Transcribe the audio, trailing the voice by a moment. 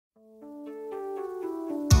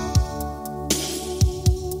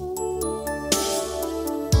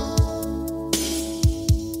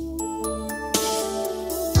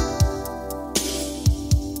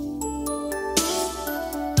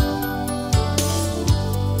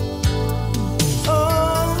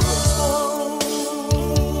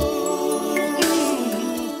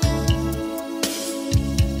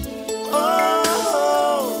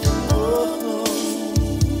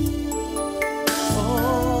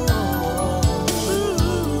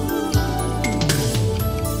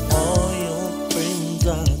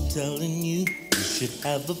should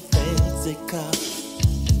have a fancy car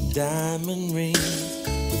and diamond rings.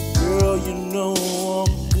 But girl, you know all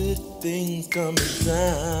good things come in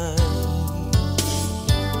time.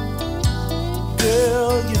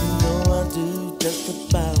 Girl, you know I do just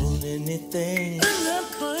about anything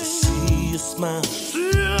to see you smile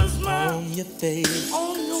on your face.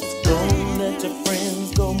 So don't let your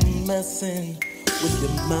friends go messing with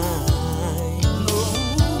your mind.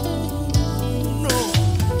 No,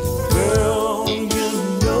 girl, you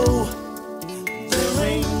know there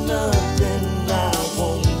ain't nothing I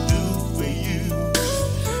won't do for you.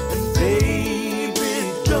 And baby,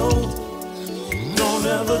 don't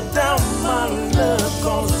ever doubt my love,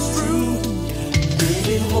 'cause it's true.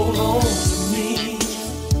 Baby, hold on to me.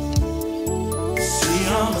 See,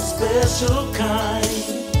 I'm a special kind,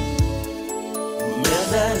 man,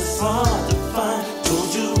 that is hard to find. Told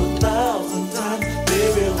you 1,000 times,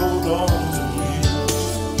 baby, hold on to me.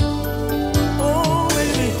 Oh,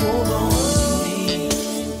 baby, hold on to me.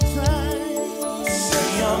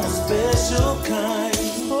 See, I'm a special kind,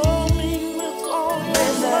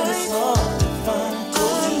 man, that is hard to find.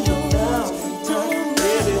 Told you 1,000 times,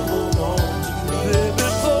 baby, hold on to me. Baby,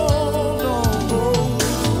 hold on.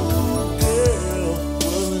 Oh, girl,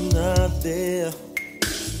 wasn't not there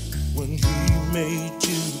when he made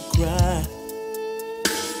you cry?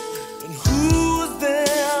 And who was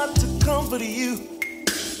there to comfort you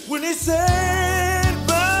when he said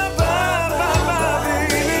bye, bye, bye, bye,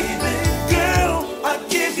 baby? Girl, I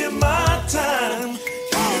give you my time.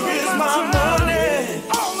 Here is my money.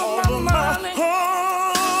 All of my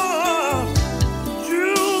heart.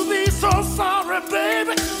 You'll be so sorry,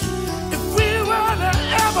 baby, if we were to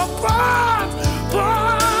ever part.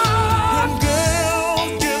 And girl,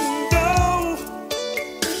 you know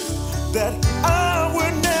that I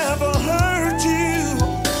would never hurt you.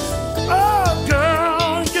 Oh,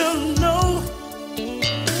 girl, you know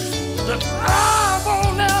that I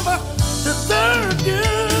won't ever desert you.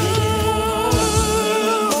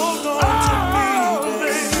 Hold on to me,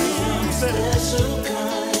 baby. I'm a special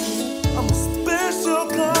kind. I'm a special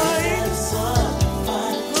kind.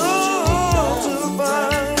 Oh, to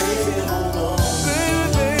find.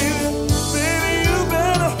 Baby,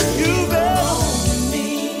 you better.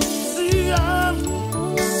 See, I'm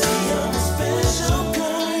a special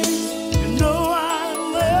kind. You know I'm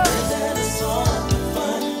there. That is hard to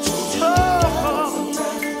find. Told you 1,000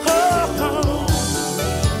 times.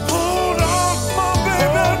 Hold on, my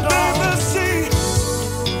baby, see,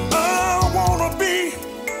 I wanna be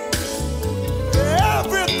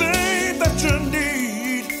everything that you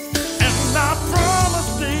need. And I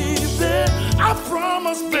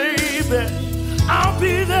promise, baby, I'll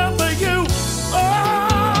be there for you. Oh,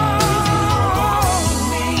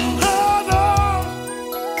 hold on.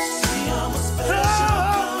 See, I'm a special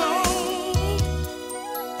kind.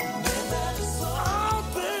 Man, that is all. Oh,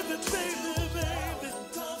 baby,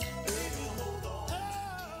 hold on.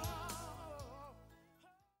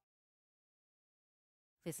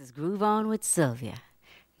 This is Groove On with Sylvia.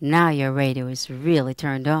 Now your radio is really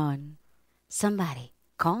turned on. Somebody,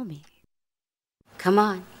 call me. Come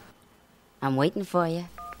on. I'm waiting for you.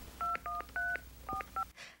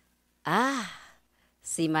 Ah,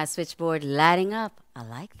 see my switchboard lighting up. I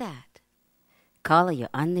like that. Caller, you're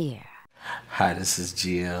on the air. Hi, this is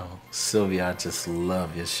GL. Sylvia, I just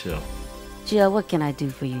love your show. Jill, what can I do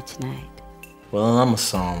for you tonight? Well, I'm a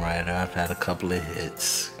songwriter. I've had a couple of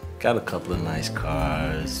hits. Got a couple of nice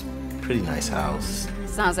cars. Pretty nice house.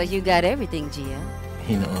 Sounds like you got everything, Jill.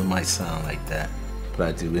 You know, it might sound like that, but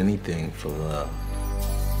I do anything for love.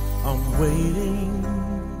 I'm waiting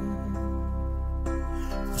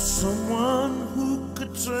for someone who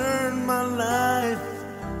could turn my life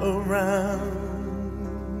around.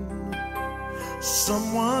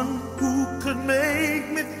 Someone who could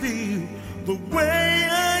make me feel the way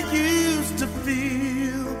I used to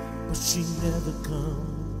feel. But she never comes.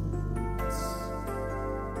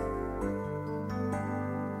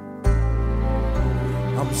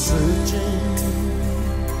 I'm searching,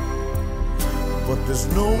 but there's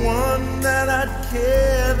no one that I'd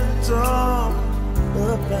care to talk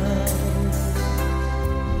about.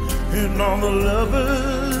 And all the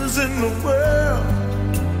lovers in the world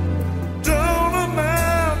don't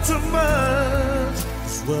amount to much.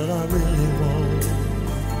 'Cause what I really want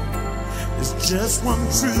is just one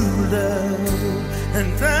true love.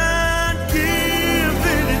 And I'd give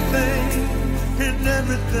anything and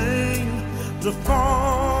everything to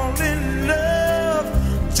fall in love.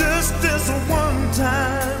 Just as a one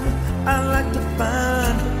time, I like to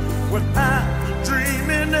find what I've been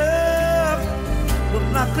dreaming of.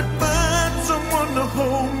 Well, I could find someone to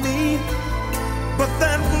hold me, but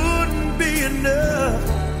that wouldn't be enough.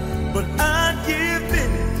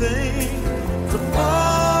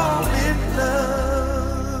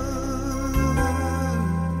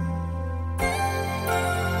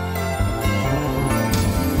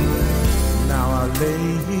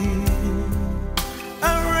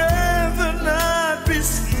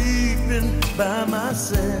 by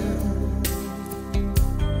myself,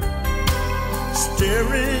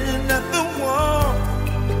 staring at the wall.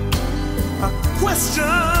 I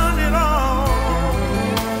question it all.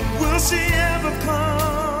 Will she ever come?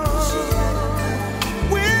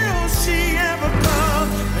 Will she ever come?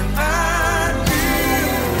 And I'd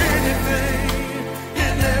give anything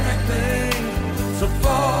and everything to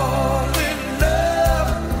fall in love.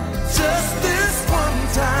 Just this one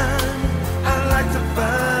time, I'd like to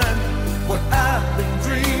find what I've been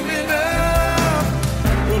dreaming of.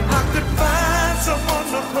 Well, I could find someone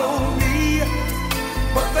to hold me,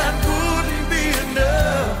 but that wouldn't be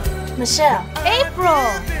enough. Michelle. April,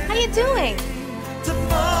 how you doing?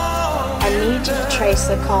 I need you to trace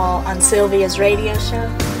the call on Sylvia's radio show.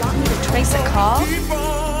 Want me to trace a call? Keep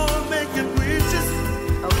on making wishes.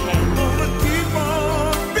 Okay. Gonna keep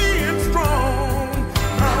on being strong.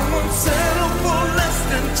 I won't settle for less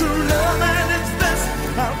than true love, and it's best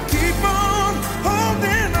I'll keep on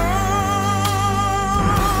holding on.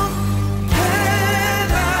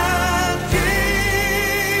 And I'll keep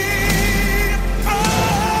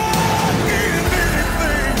on give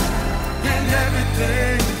anything and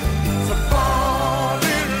everything to fall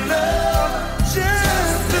in love.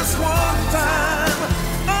 Just this one time,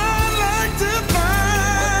 I'd like to find.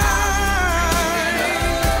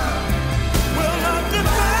 Well, I could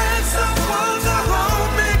find someone to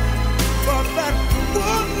hold me, but that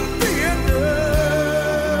wouldn't be enough.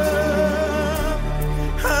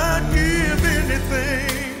 I'd give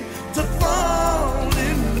anything to fall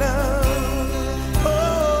in love.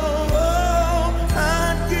 Oh,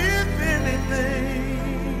 I'd give anything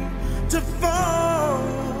to fall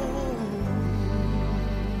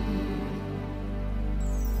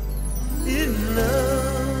in love.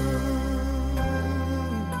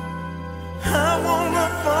 I wanna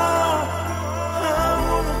fall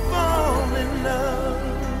in love.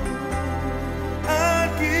 I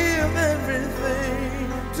give everything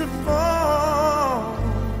to fall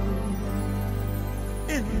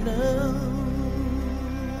in love.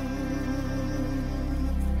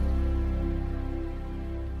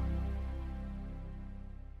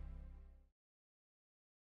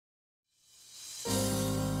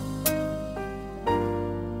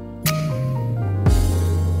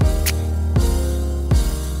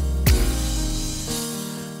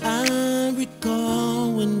 I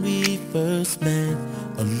recall when we first met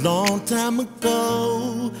a long time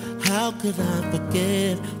ago. How could I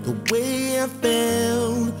forget the way I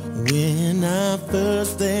felt when I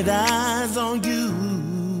first laid eyes on you?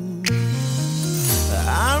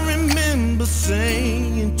 I remember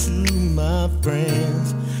saying to my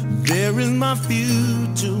friends, there is my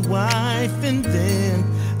future wife, and then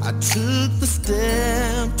I took the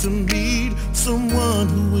step to meet someone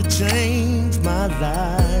who would change my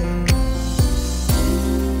life.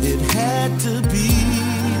 It had to be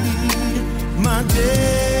my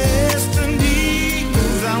destiny,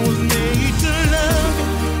 'cause I was made to love you,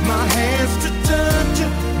 my hands to touch you,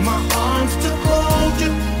 my arms to hold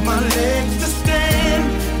you, my legs to stand,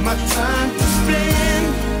 my time to spend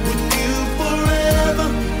with you forever.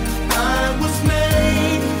 I was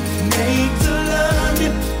made to love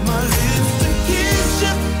you, my lips to kiss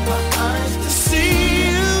you, my eyes to see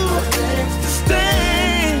you, my legs to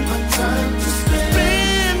stand, my time to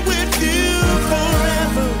spend with you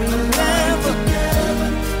forever and ever.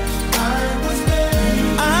 I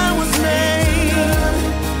was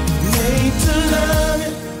made to love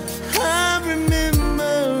you. I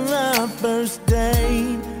remember our first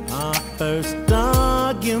date, our first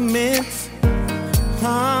arguments,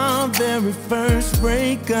 our very first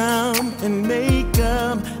breakup and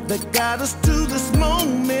makeup that got us to this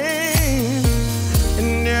moment.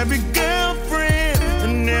 And every girlfriend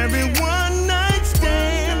and every one night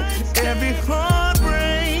stand, every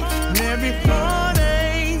heartbreak and every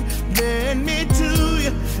heartache led me to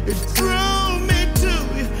you. It drove me to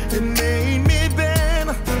you. It made me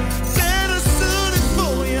better suited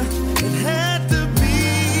for you. It had to be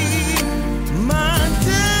my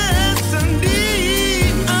destiny.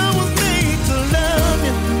 I was made to love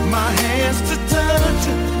you, my hands to touch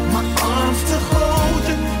you, my arms to hold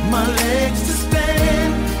you, my legs to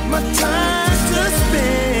stand, my time to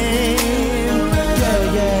spend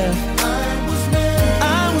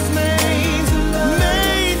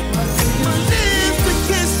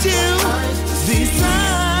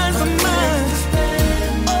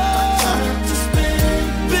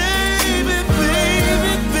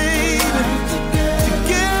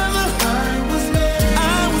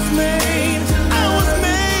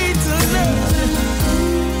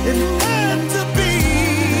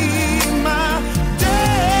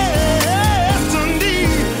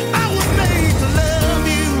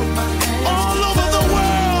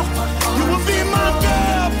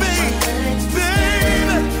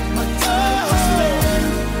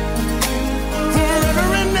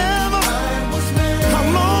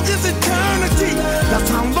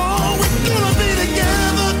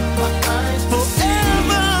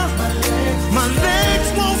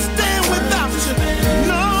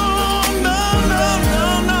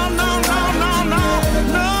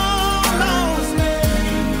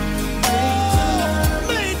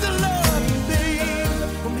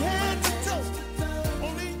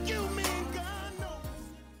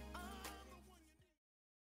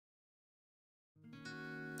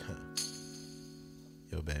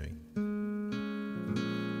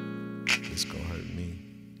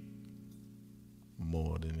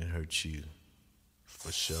hurt you,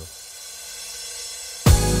 for sure.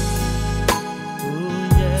 Ooh,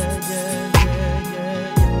 yeah, yeah, yeah,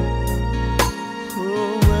 yeah, yeah.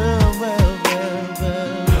 Ooh, well, well, well, well.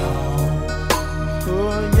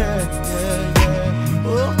 Ooh, yeah, yeah, yeah.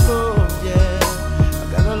 Oh, yeah. I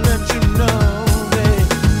gotta let you know, babe.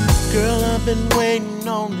 Girl, I've been waiting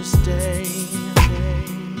on this day.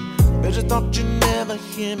 Bet you thought you'd never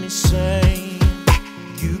hear me say.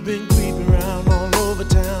 You've been creeping around all over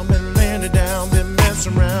town, been laying it down, been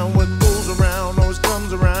messing around. What goes around always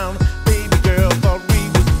comes around. Baby girl, thought we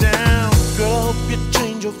was down. Girl, I hope you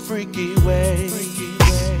change your freaky ways,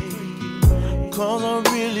 cause I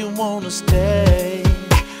really wanna stay.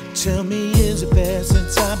 Tell me, is it bad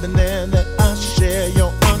since I've been there that I should share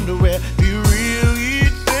your underwear? Do you really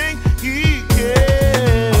think he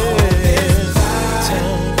cares? All this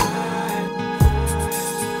time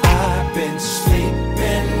I've been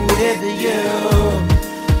sleeping with you.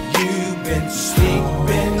 You've been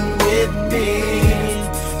sleeping with me.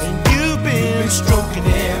 And you've been stroking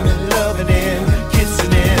him and loving him,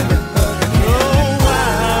 kissing him and hugging him. Oh,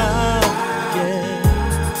 wow, yeah.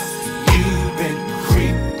 You've been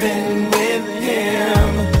creeping with him.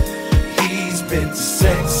 He's been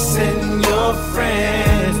sexing your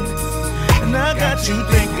friend. And I got you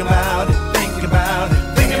thinking about it, thinking about it,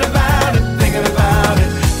 thinking about it, thinking about it.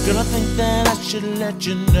 Girl, I think that I should let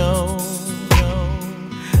you know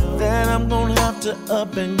that I'm gonna have to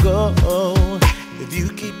up and go. If you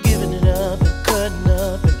keep giving it up and cutting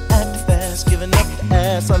up and acting fast, giving up the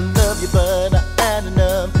ass. I love you, but I had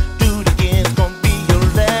enough. Do it again, it's gonna be your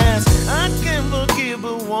last. I can't forgive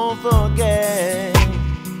but won't forget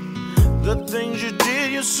the things you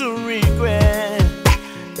did, you so regret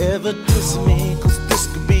ever dissing me, cause this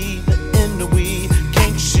could be the end of we.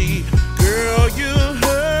 Can't you see, girl, you're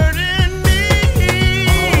hurting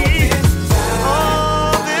me.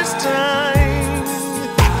 All this time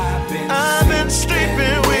I've been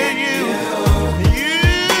sleeping with you.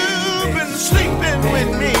 You've been sleeping with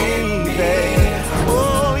me, babe.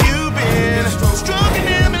 Oh, you've been stroking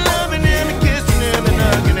him and loving him and kissing him and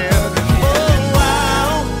hugging him. Oh,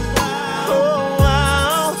 wow, oh,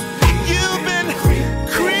 wow. You've been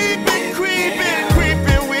creeping, creeping,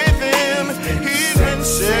 creeping with him. He's been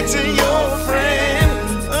sexing your friend.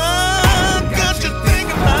 Oh, got you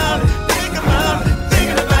thinking about it, thinking about it,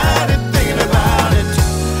 thinking about it, thinking about it.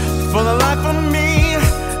 For the life of me,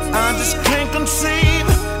 I just can't conceive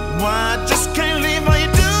why I just can't leave. Why you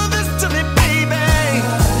do this to me, baby?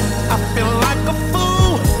 I feel like a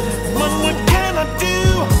fool, but what can I do?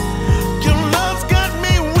 Your love's got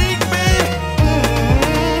me weak, babe.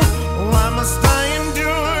 Why must I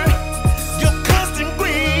endure your constant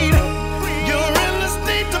greed? You're in the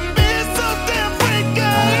state to be so damn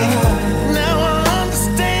freaky. Now I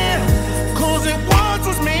understand, cause it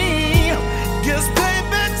was me. Just pay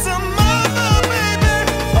back some mother, baby.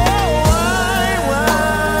 Oh, why?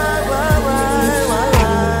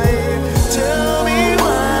 Tell me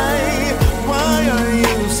why are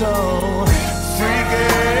you so freaky?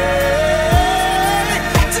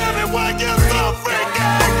 Tell me why you're so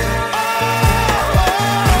freaky.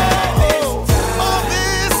 All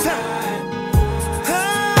this time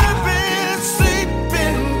I've been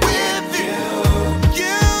sleeping with you.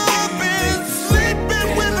 You've been sleeping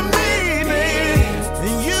with me, baby.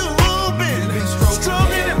 And you've been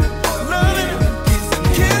stroking him, loving him, kissing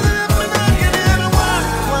him and hugging him.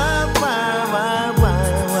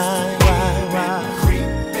 Why?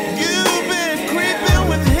 You've been creeping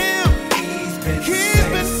with him. He's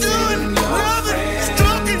been doing loving,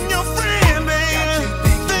 stroking your friend, baby.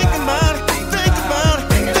 Think about it, think about it,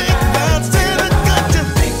 think about it. Still I got you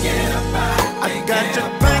thinking about it. I got you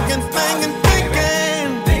thinking, thinking, thinking.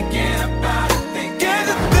 Thinking about it, got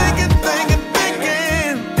you thinking, thinking,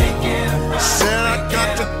 thinking. Said I got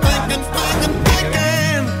you thinking, thinking,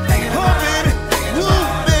 thinking. Oh baby, woo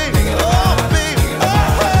baby, oh baby, oh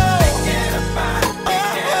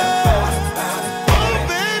oh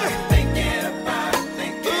baby,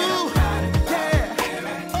 ooh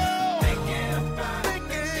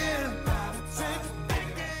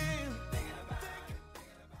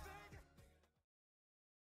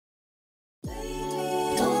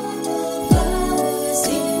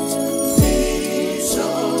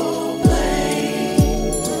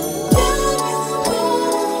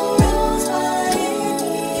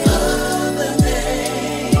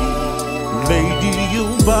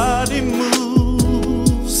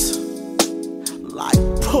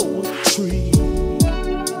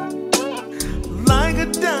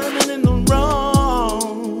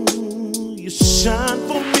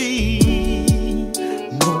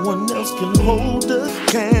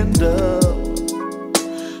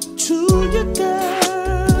you,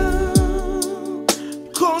 girl,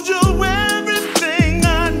 'cause you're everything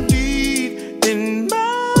I need in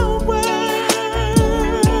my world.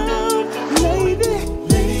 Lady,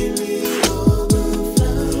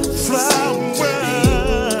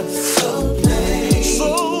 flower,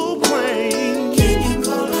 so plain, can you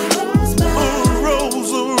call a rose by a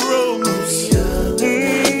rose, a rose?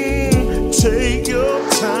 Take your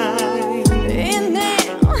time. And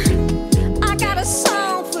now I got a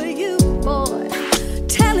song for you, boy,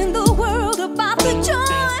 telling the world about the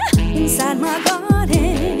joy inside my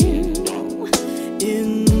garden, in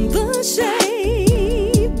the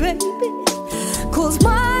shade, baby. 'Cause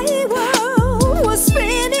my world was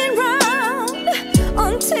spinning round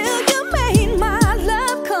until you made my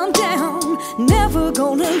love come down. Never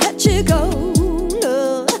gonna let you go,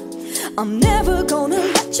 no, I'm never gonna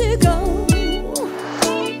let you go.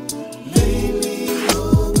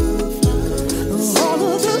 All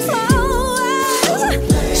of the flowers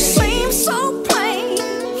seem so plain.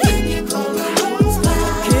 Can you call a rose by?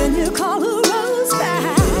 Can you call a rose by?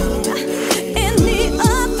 Any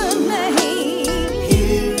other name?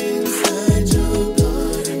 Here inside your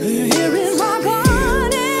garden, here in my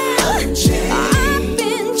garden, I've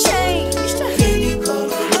been changed. Can you call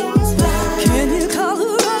a rose by? Can you call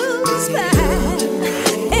a rose by?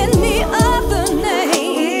 Any other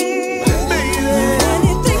name?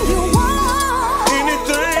 Anything you want,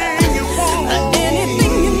 Anything you want,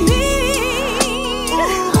 anything you need,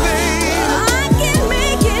 I can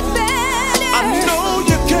make it better. I know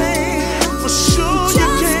you can, for sure you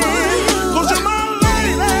Just can, for you. 'cause you're my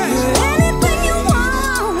lady. Anything you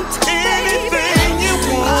want, Anything you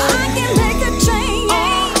want, I can make a change.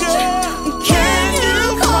 can you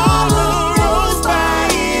call a rose by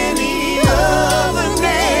any other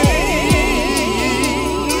name?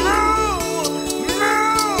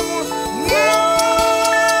 No,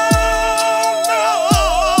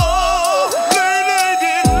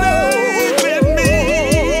 lady, lay with me,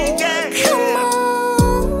 yeah. Come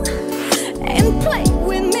on and play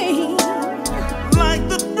with me. Like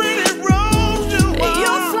the pretty rose you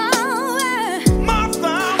Your are, flower, my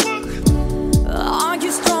flower. are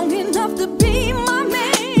you strong enough to be my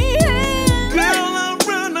man? Girl, I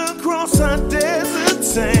run across a desert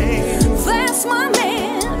sand. That's my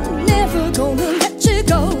man. Never gonna let you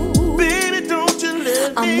go. Baby, don't you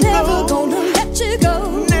let I'm me never go. gonna let you go.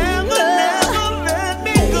 Never, never let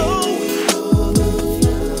me go.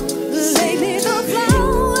 Lately the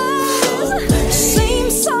flowers seem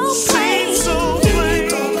so plain. So plain.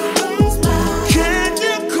 Can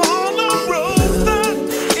you call a rose by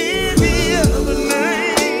any other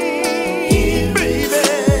name, baby?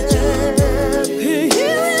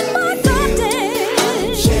 Here in my garden,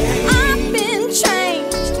 I've been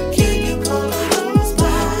changed. Can you call a rose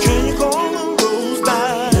by? Can you call a rose by?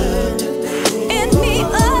 Any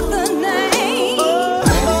other name,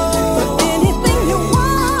 anything you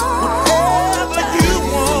want, Whatever you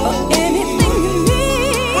want, anything you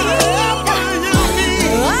need, whatever you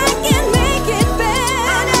need. I can make it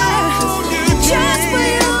better. Just for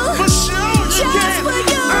you, For sure you just can. for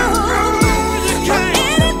you. You can.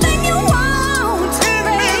 Anything you want,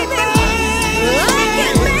 baby, I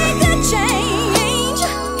can make a change.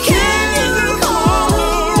 Can you call a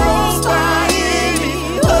rose by any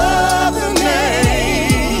other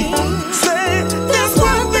name? Say, there's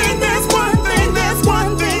one thing, there's one thing, there's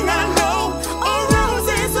one thing I know. A rose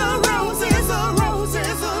is a rose is a rose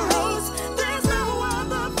is a rose. There's no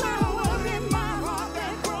other flower in my heart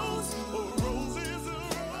that grows. A rose is a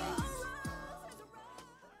rose.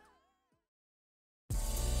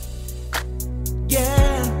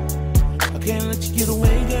 Yeah, I can't let you get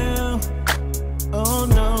away, girl. Oh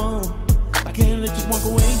no, I can't let you walk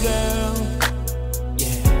away, girl.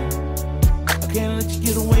 Yeah, I can't let you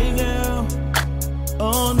get away, girl.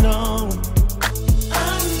 Oh no. I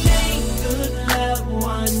made good love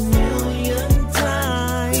 1,000,000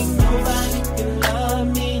 times. Nobody can love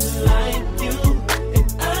me like you. And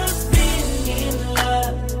I've been in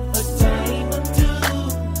love a time or two.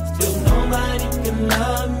 Still nobody can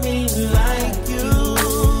love me like you.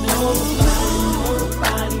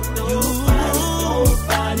 Nobody, nobody,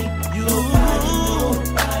 nobody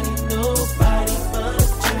but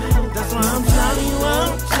you. That's why I'm shouting you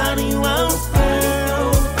out, girl.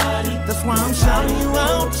 That's why I'm shouting you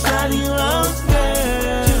out, girl.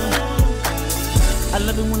 I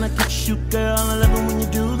love it when I kiss you, girl. I love it when you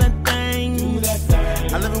do that thing.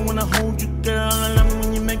 I love it when I hold you, girl. I love it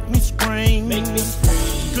when you make me scream.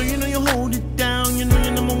 Girl, you know you hold it down. You know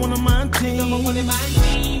you're number one on my team.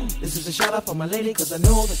 This is a shout out for my lady, 'cause I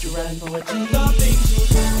know that you're riding for a team.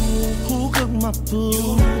 Who cooked my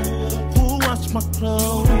food? Who washed wash my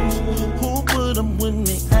clothes? Who put them when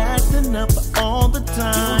they acting up all the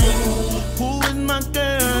time? Who is my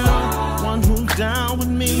girl? One who's down with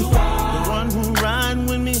me, the one who riding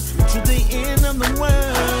with me to the end of the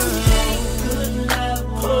world. Good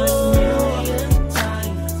love for a million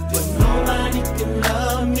times, but nobody can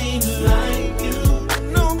love me like you.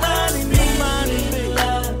 Nobody, baby, a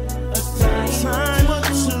time or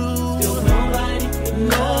two. Still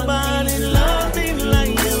nobody love me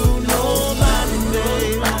like you. Nobody,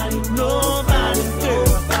 baby, nobody, girl,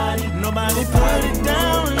 nobody put it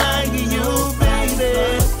down like you, baby.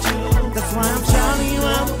 That's why I'm shouting you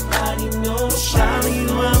out, shouting you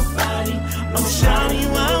out, I'm shouting you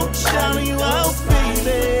out, shouting you out,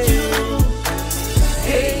 baby.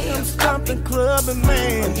 Hey, I'm stopping clubbing,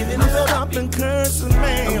 man. I'm stopping cursing,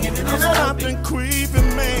 man. I'm stopping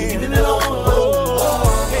creeping, man.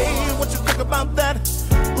 Oh, hey, what you think about that?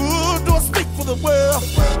 Ooh, do I speak for the world?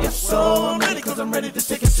 Yes, so I'm ready, cause I'm ready to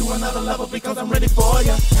take it to another level, because I'm ready for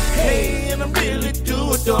ya. Hey, and I really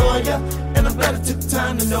do adore ya, and I'm glad it took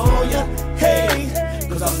time to know ya. Hey,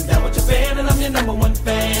 cause I'm down with your band, and I'm your number one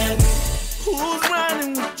fan. Who's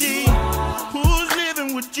riding with G? Who's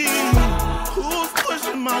living with G? Who's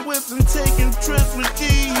pushing my whips and taking trips with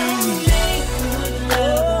G?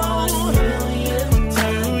 Oh, a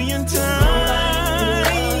million times.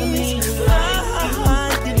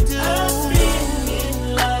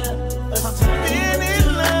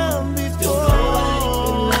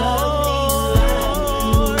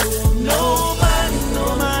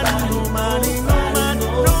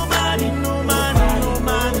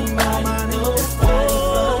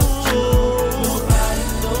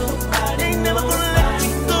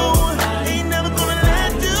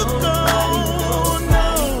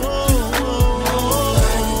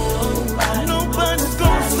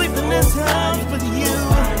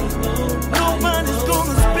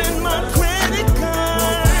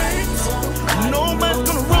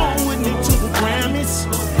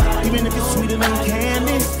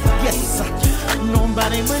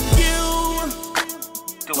 Nobody but you.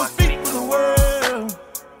 Do I speak for the world?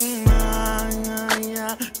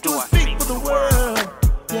 Do I speak for the world?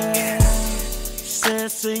 Yeah. Said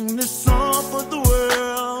sing this song for the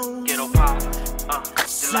world. Ghetto pop.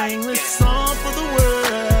 Sing this song for the world.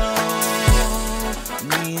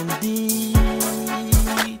 Me indeed.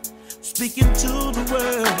 Speaking to the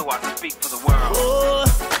world. Do I speak for the world? Oh,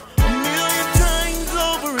 a million times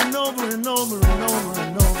over and over and over and over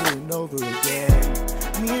and over and over again.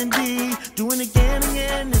 Me and D, doing again,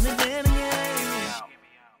 again, and again, again.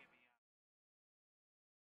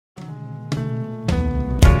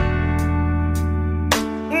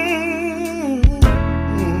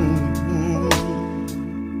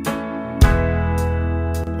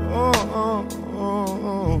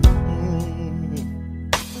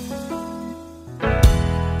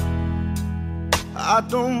 I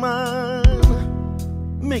don't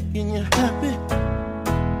mind making you happy.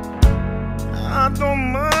 I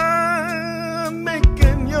don't mind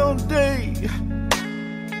making your day.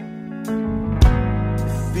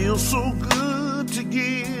 Feels so good to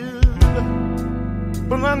give,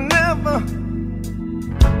 but I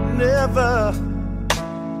never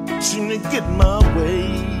seem to get my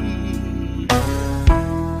way.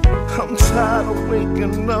 I'm tired of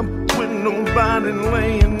waking up with nobody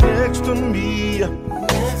laying next to me.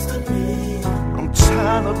 I'm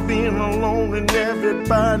tired of being alone and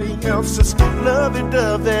everybody else is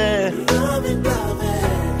lovey-dovey.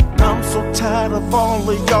 I'm so tired of all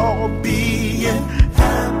of y'all being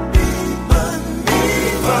happy but me.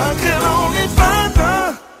 If I could only find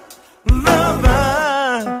the love I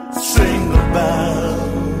sing about.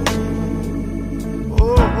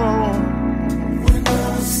 Oh,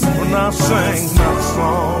 when I sing my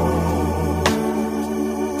song.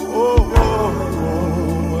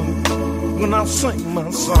 When I sing my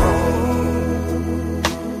song.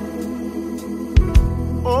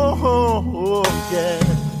 Oh, yeah.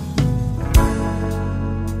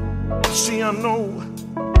 See, I know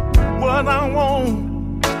what I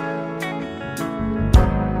want.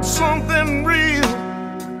 Something real,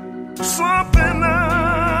 something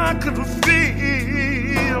I could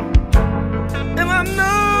feel. And I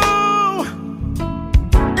know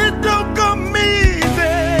it don't come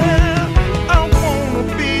easy. I wanna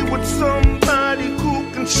be with somebody who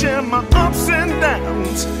can share my ups and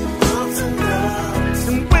downs.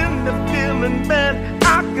 And when they're feeling bad, I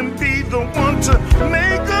can be the one to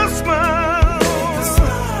make her smile.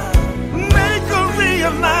 Make her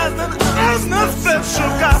realize that there's no special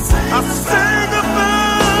guy I sing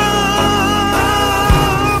about.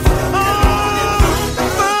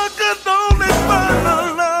 If I could only find a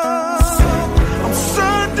love, I'm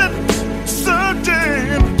certain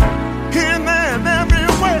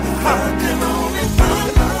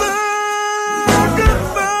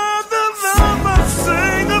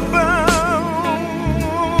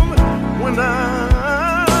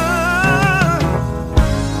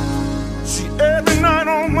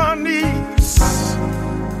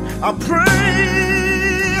I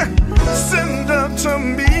pray, send her to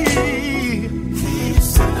me.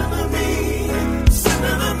 Send her to me, send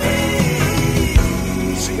her to me.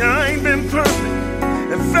 See, I ain't been perfect.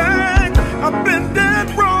 In fact, I've been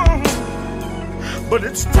dead wrong. But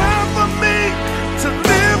it's time for me to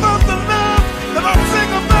live up the love that I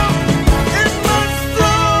sing about in my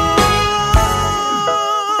song.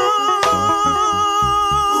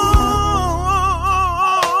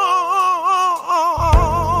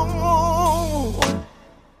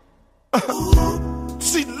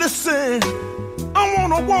 See, listen, I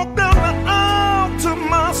wanna walk down the aisle to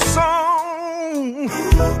my song.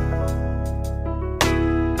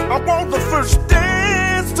 I want the first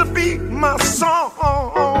dance to be my song,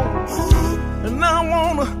 and I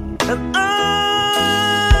wanna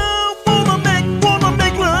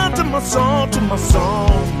make love to my song, to my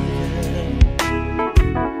song.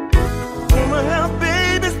 Wanna have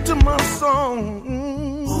babies to my song.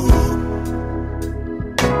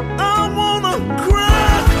 I wanna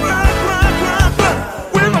cry, cry, cry, cry, cry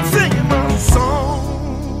when I'm singing my song.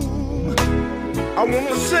 I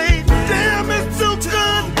wanna say, damn, it's too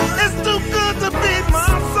good. It's too good to be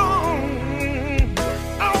my song.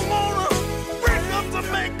 I wanna break up the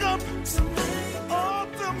makeup all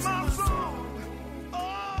to my song.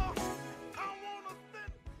 Oh, I wanna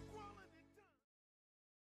spend quality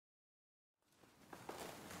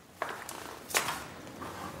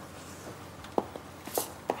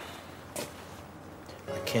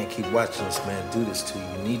I can't keep watching this man do this to you.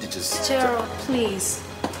 You need to just... Gerald, please.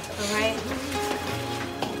 All right?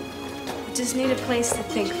 I just need a place to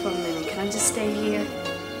think for a minute. Can I just stay here?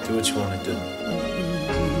 Do what you want to do.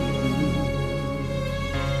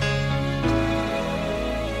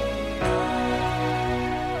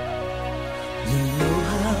 You know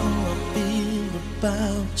how I feel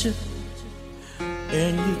about you,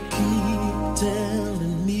 and you keep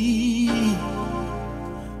telling me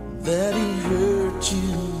that he hurt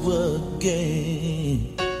you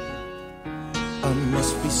again. I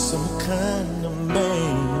must be some kind of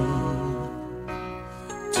man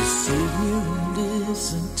to sit here and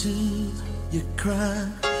listen to you cry,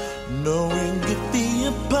 knowing if he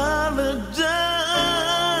apologized,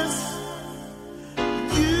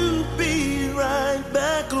 you'd be right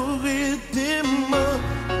back with him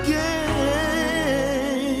again.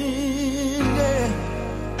 Yeah.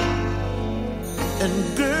 And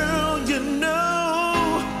girl, you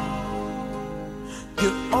know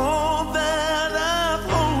you're all that I've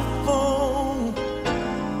hoped for,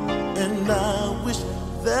 and I wish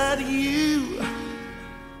that you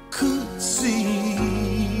could see.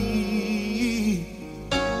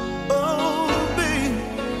 Oh, babe,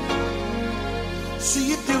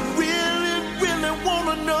 see, if you really, really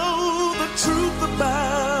wanna know the truth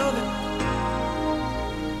about it,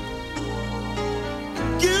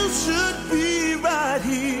 you should be right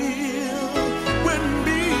here with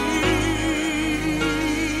me,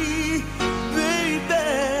 baby.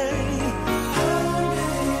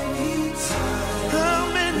 How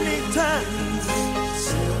many times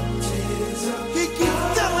he keeps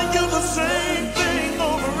telling you the same thing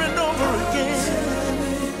over and over again,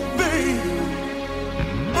 baby?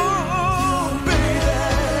 Oh, baby,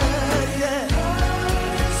 yeah.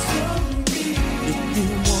 If you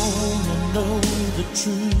wanna know the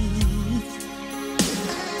truth,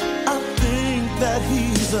 I think that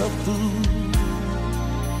he's a fool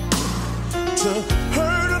to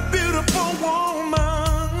hurt a beautiful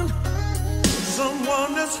woman,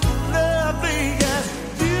 someone that's lovely as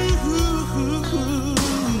you.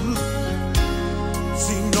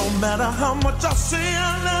 See, no matter how much I say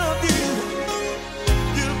I love you,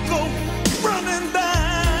 you go running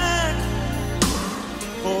back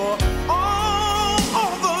for all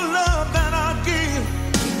the love that I give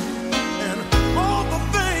and all the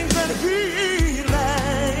things that he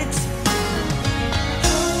likes.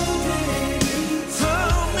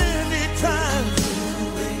 How many times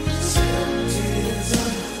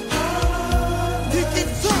he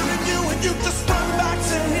keeps turning you and you just run back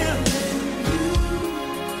to him?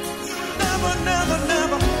 Never, never,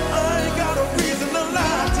 never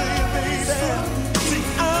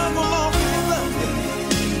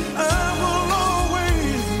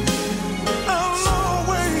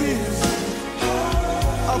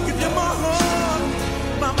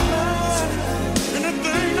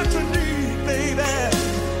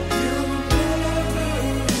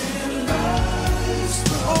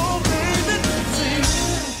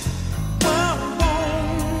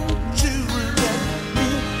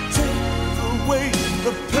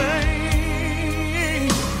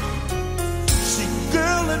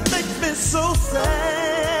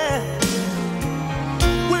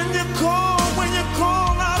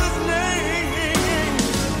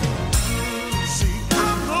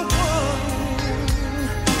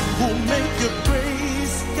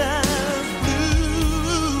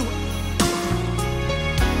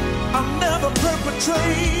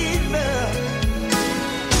betrayed me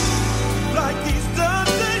like he's done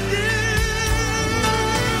to you.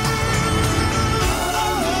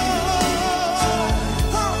 Oh,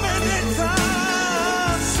 how many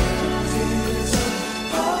times?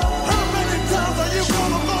 How many times are you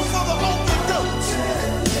gonna go for the open door?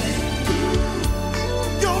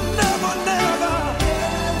 You'll never, never.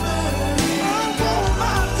 I won't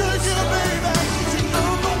lie to you, baby. You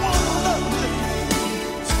know the one who loves me.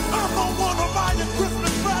 I'm the one who buy you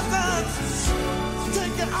Christmas presents.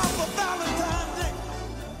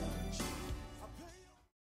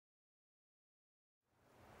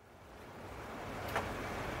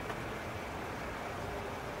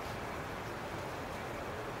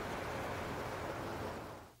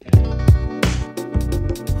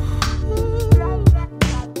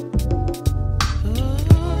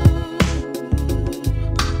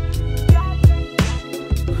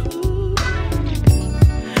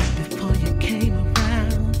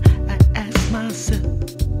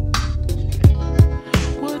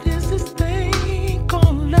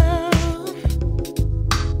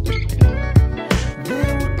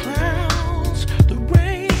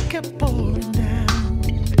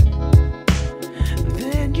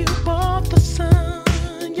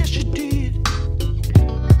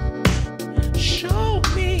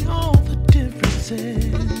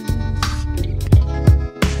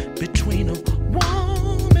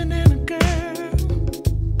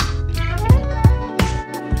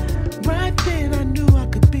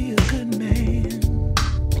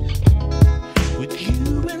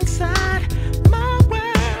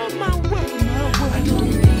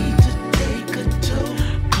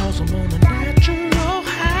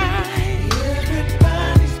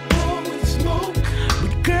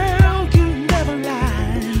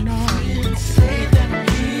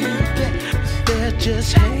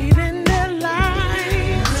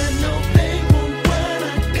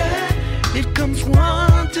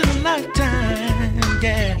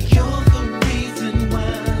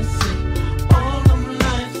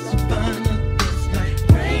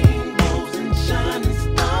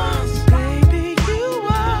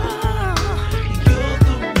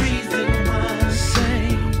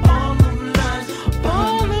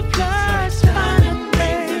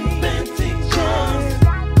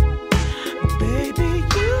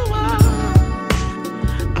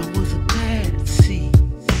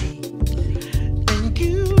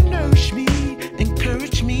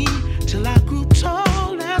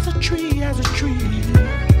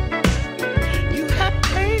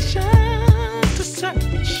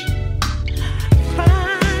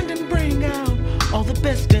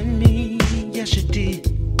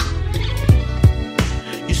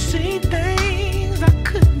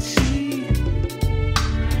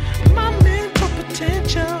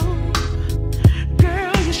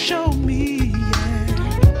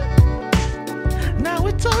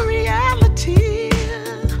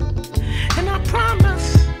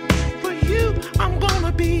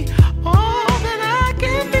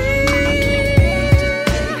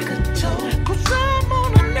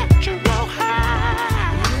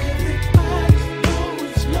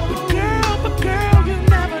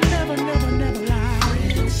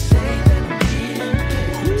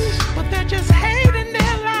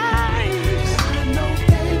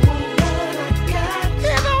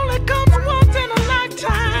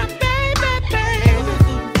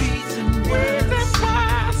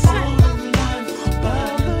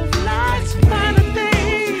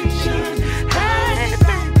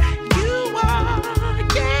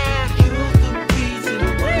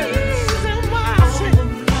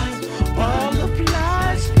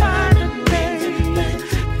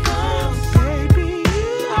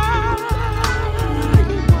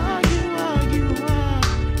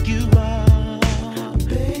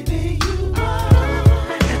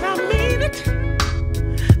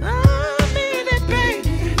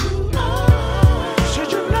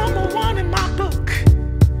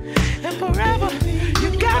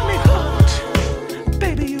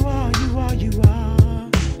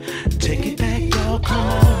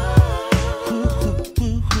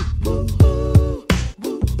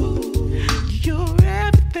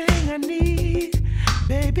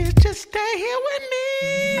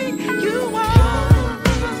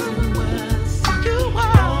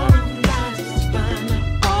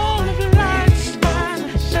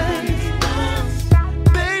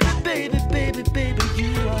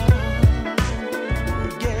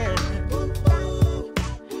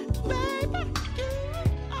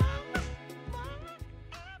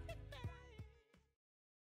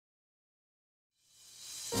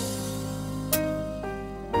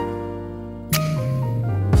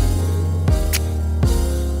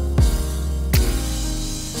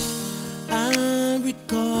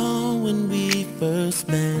 when we first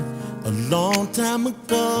met a long time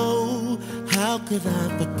ago. How could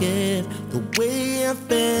I forget the way I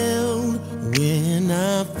felt when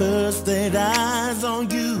I first laid eyes on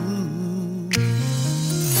you?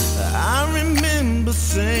 I remember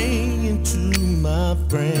saying to my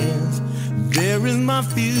friends, there is my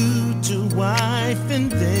future wife,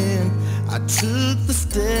 and then I took the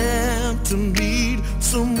step to meet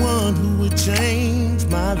someone who would change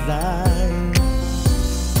my life.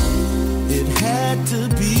 It had to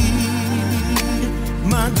be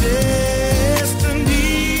my destiny,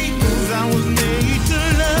 'cause I was made to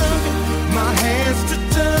love you, my hands to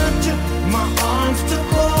touch you, my arms to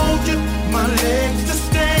hold you, my legs to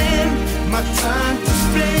stand, my time to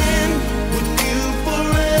spend with you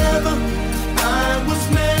forever. I was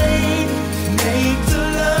made to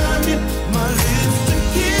love you, my lips to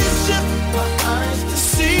kiss you, my eyes to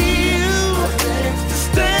see you, my legs to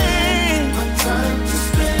stand, my time to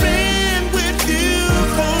spend with you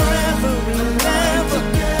forever and ever.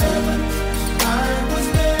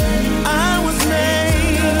 I was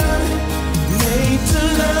made to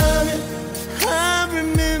love you. I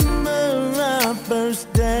remember our first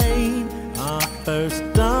date, our first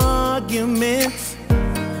arguments,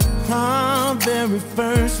 our very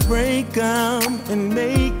first breakup and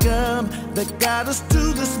makeup that got us to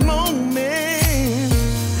this moment.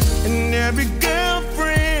 And every